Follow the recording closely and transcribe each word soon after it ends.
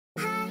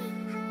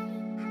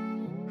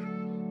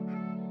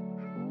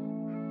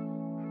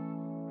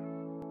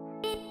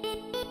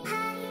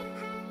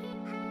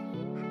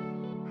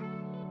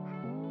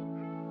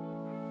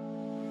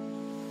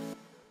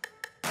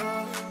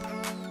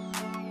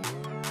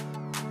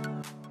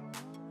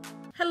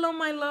Hello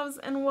my loves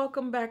and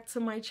welcome back to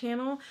my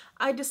channel.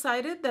 I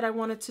decided that I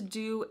wanted to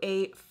do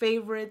a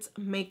favorites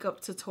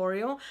makeup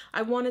tutorial.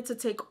 I wanted to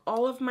take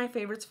all of my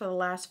favorites for the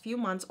last few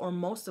months, or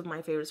most of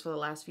my favorites for the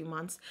last few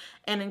months,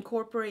 and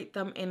incorporate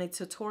them in a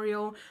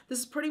tutorial. This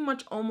is pretty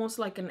much almost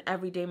like an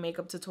everyday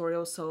makeup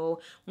tutorial, so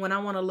when I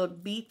want to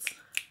look beats,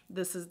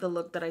 this is the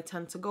look that I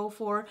tend to go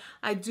for.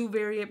 I do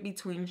vary it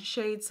between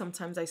shades.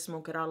 Sometimes I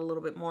smoke it out a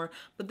little bit more,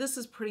 but this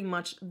is pretty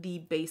much the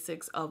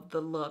basics of the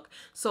look.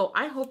 So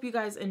I hope you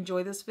guys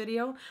enjoy this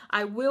video.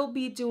 I will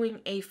be doing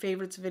a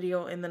favorites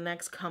video in the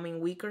next coming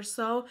week or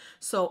so.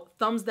 So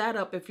thumbs that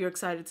up if you're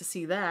excited to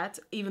see that,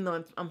 even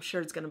though I'm sure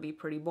it's going to be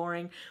pretty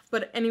boring.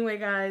 But anyway,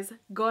 guys,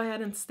 go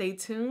ahead and stay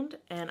tuned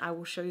and I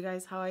will show you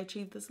guys how I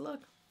achieved this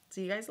look.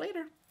 See you guys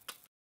later.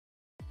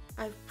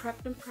 I've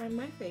prepped and primed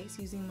my face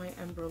using my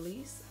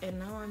Embryolisse, and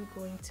now I'm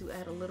going to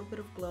add a little bit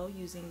of glow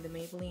using the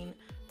Maybelline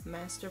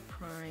Master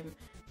Prime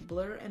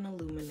Blur and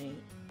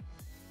Illuminate.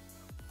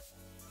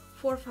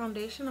 For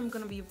foundation, I'm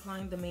going to be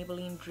applying the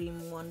Maybelline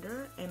Dream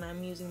Wonder, and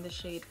I'm using the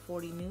shade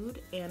 40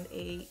 Nude and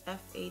a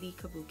F80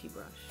 Kabuki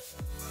brush.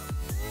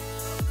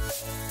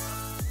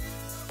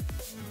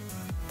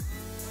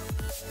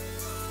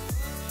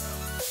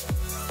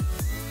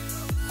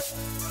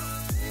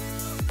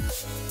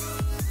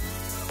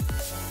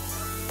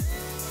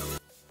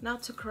 Now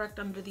to correct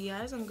under the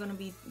eyes, I'm going to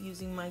be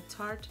using my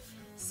Tarte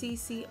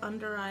CC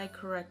Under Eye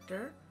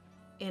Corrector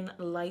in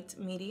light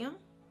medium,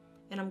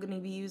 and I'm going to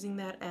be using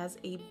that as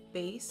a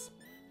base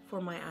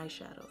for my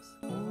eyeshadows.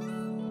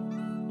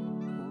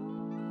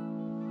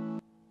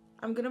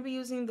 I'm going to be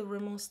using the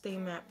Rimmel Stay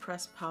Matte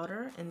Pressed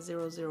Powder in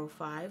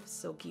 005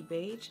 Silky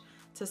Beige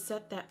to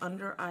set that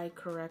under eye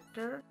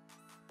corrector.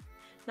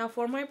 Now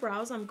for my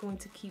brows, I'm going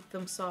to keep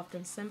them soft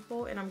and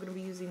simple, and I'm going to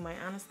be using my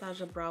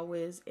Anastasia Brow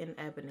Wiz in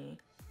Ebony.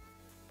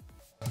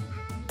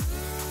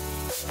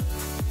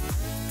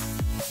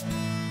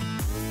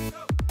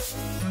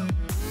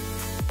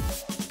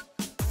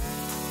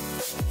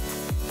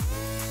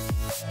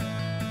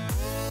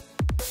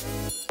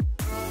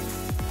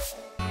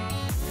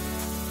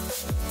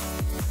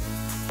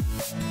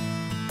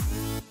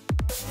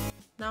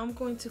 Now I'm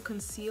going to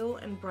conceal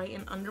and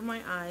brighten under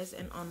my eyes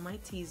and on my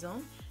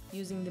T-zone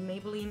using the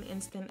Maybelline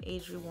Instant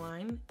Age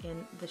Rewind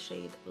in the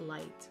shade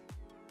Light.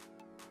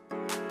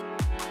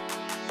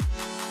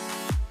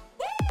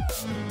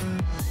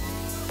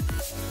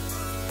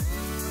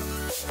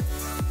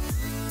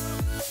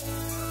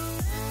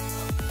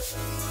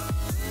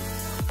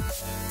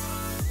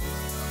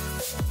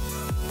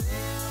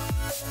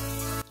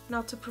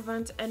 Now to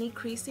prevent any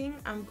creasing,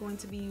 I'm going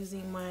to be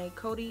using my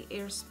Coty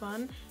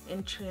Airspun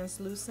in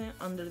Translucent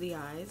under the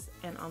eyes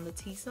and on the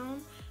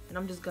T-zone, and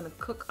I'm just going to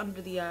cook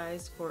under the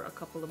eyes for a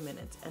couple of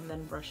minutes and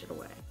then brush it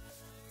away.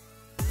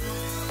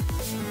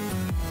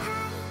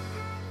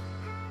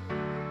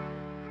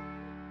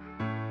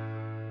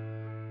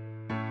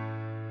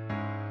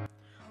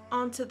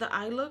 Onto the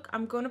eye look,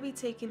 I'm going to be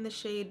taking the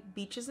shade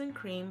Beaches and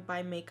Cream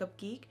by Makeup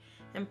Geek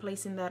and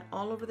placing that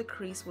all over the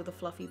crease with a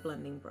fluffy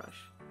blending brush.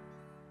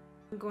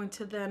 I'm going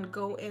to then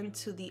go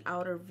into the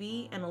outer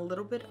V and a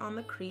little bit on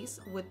the crease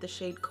with the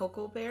shade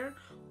Cocoa Bear,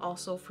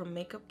 also from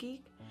Makeup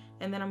Geek.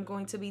 And then I'm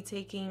going to be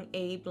taking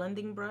a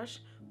blending brush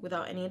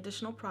without any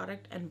additional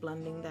product and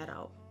blending that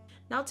out.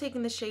 Now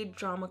taking the shade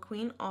Drama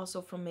Queen,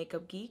 also from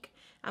Makeup Geek,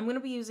 I'm going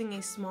to be using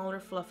a smaller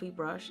fluffy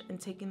brush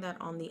and taking that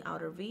on the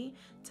outer V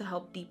to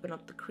help deepen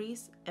up the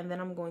crease. And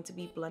then I'm going to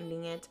be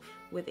blending it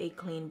with a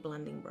clean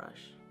blending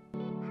brush.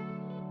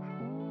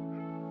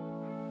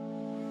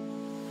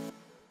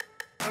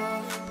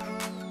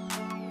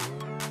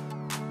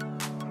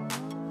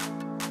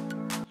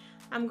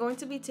 I'm going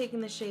to be taking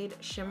the shade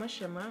Shimmer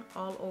Shimmer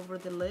all over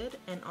the lid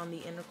and on the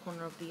inner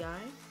corner of the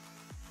eye.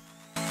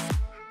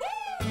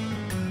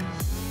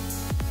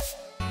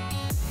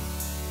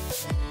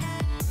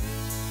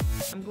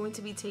 I'm going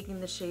to be taking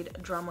the shade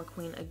Drama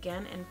Queen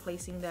again and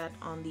placing that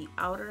on the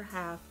outer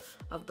half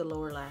of the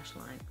lower lash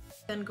line.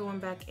 Then going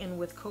back in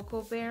with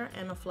Cocoa Bear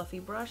and a fluffy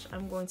brush,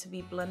 I'm going to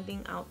be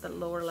blending out the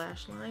lower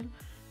lash line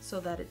so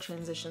that it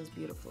transitions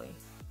beautifully.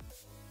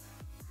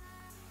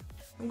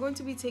 I'm going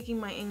to be taking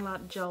my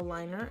Inglot Gel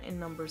Liner in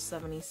number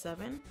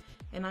 77,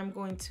 and I'm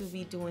going to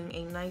be doing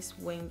a nice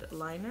winged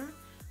liner.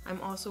 I'm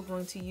also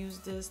going to use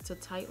this to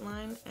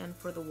tightline and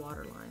for the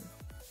waterline.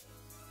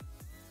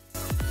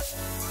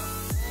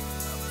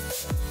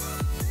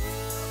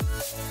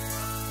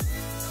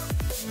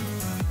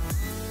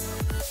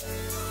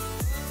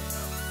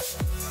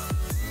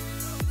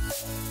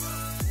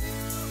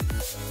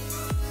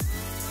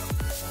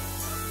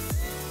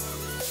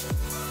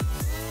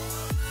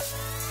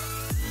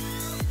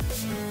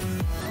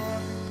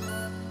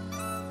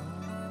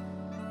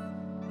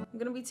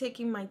 I'm going to be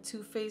taking my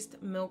Too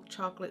Faced Milk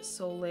Chocolate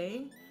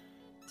Soleil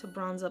to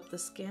bronze up the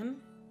skin.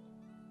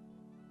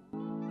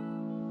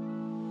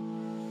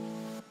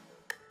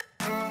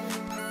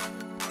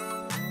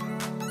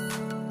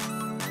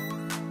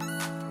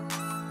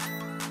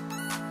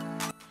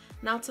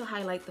 Now to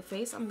highlight the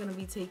face, I'm going to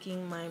be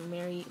taking my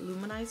Mary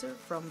Luminizer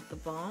from The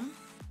Balm.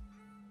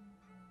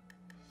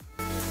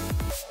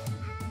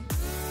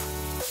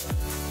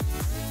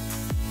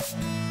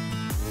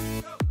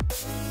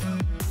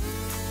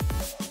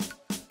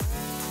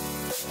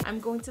 I'm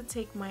going to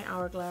take my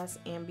Hourglass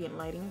Ambient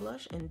Lighting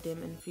Blush in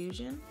Dim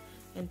Infusion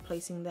and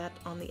placing that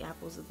on the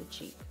apples of the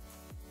cheek.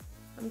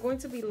 I'm going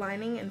to be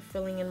lining and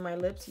filling in my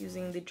lips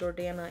using the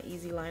Jordana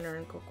Easy Liner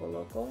in Coco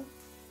Loco.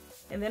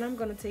 And then I'm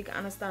going to take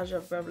Anastasia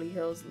of Beverly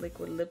Hills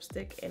Liquid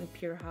Lipstick in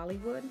Pure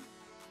Hollywood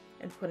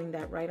and putting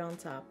that right on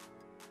top.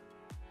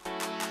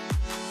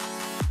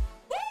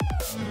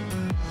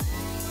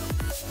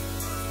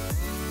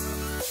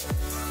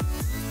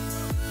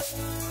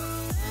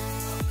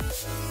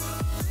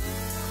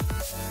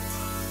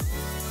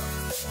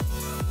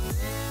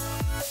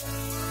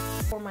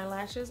 For my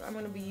lashes, I'm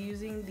going to be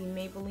using the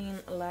Maybelline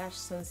Lash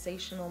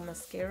Sensational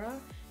Mascara.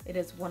 It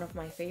is one of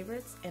my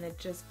favorites and it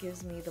just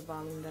gives me the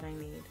volume that I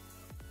need.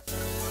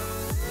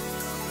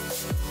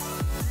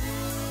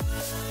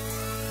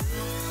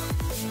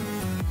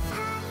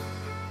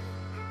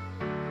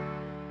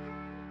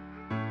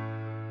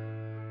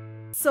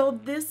 So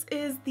this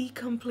is the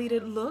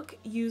completed look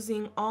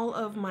using all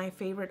of my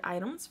favorite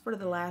items for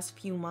the last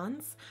few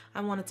months.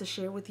 I wanted to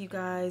share with you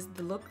guys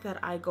the look that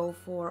I go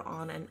for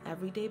on an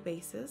everyday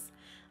basis.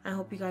 I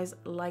hope you guys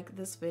like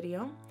this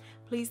video.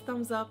 Please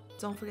thumbs up,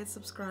 don't forget to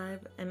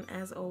subscribe, and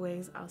as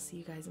always, I'll see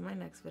you guys in my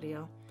next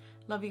video.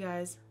 Love you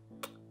guys.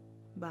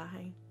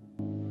 Bye.